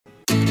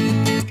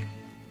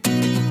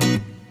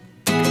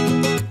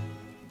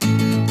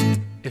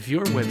If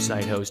your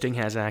website hosting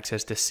has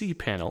access to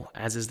CPanel,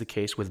 as is the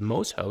case with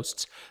most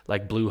hosts,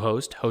 like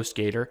Bluehost,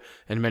 HostGator,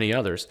 and many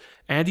others,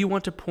 and you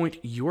want to point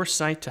your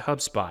site to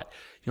HubSpot,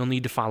 you'll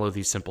need to follow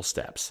these simple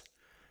steps.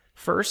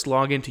 First,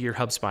 log into your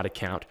HubSpot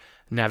account,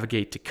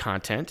 navigate to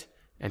Content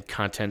and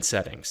Content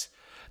Settings.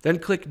 Then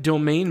click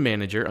Domain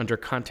Manager under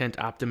Content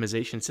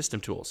Optimization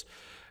System Tools.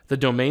 The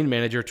Domain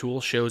Manager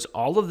tool shows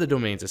all of the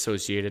domains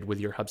associated with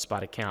your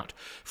HubSpot account.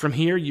 From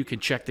here, you can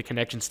check the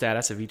connection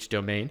status of each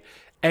domain,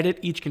 edit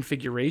each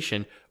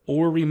configuration,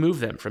 or remove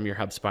them from your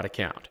HubSpot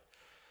account.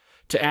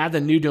 To add the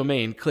new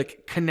domain,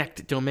 click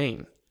Connect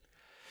Domain.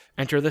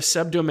 Enter the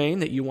subdomain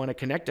that you want to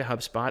connect to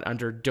HubSpot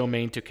under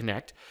Domain to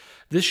Connect.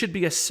 This should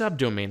be a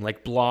subdomain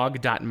like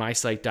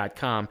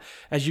blog.mysite.com,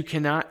 as you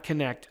cannot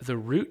connect the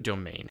root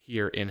domain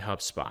here in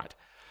HubSpot.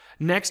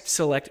 Next,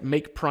 select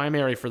Make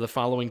Primary for the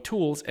following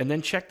tools, and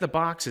then check the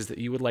boxes that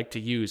you would like to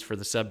use for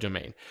the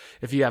subdomain.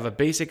 If you have a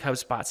basic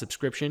HubSpot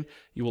subscription,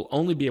 you will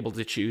only be able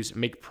to choose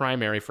Make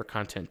Primary for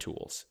content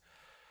tools.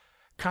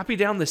 Copy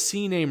down the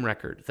CNAME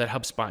record that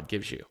HubSpot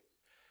gives you.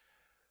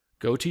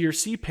 Go to your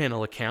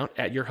CPanel account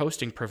at your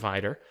hosting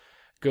provider.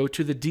 Go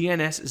to the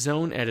DNS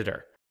Zone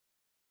Editor.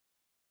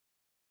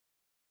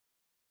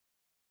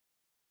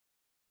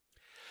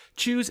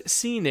 Choose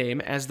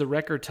CNAME as the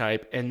record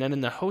type, and then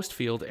in the host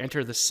field,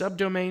 enter the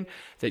subdomain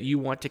that you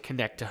want to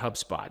connect to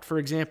HubSpot. For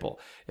example,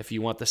 if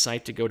you want the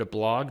site to go to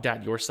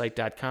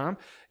blog.yoursite.com,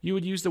 you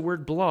would use the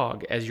word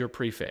blog as your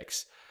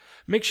prefix.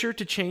 Make sure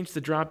to change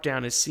the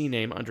drop-down as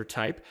CNAME under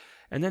type,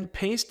 and then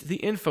paste the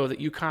info that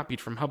you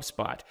copied from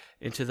HubSpot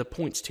into the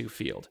Points To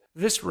field.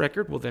 This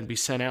record will then be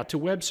sent out to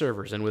web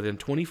servers, and within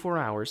 24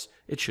 hours,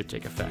 it should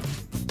take effect.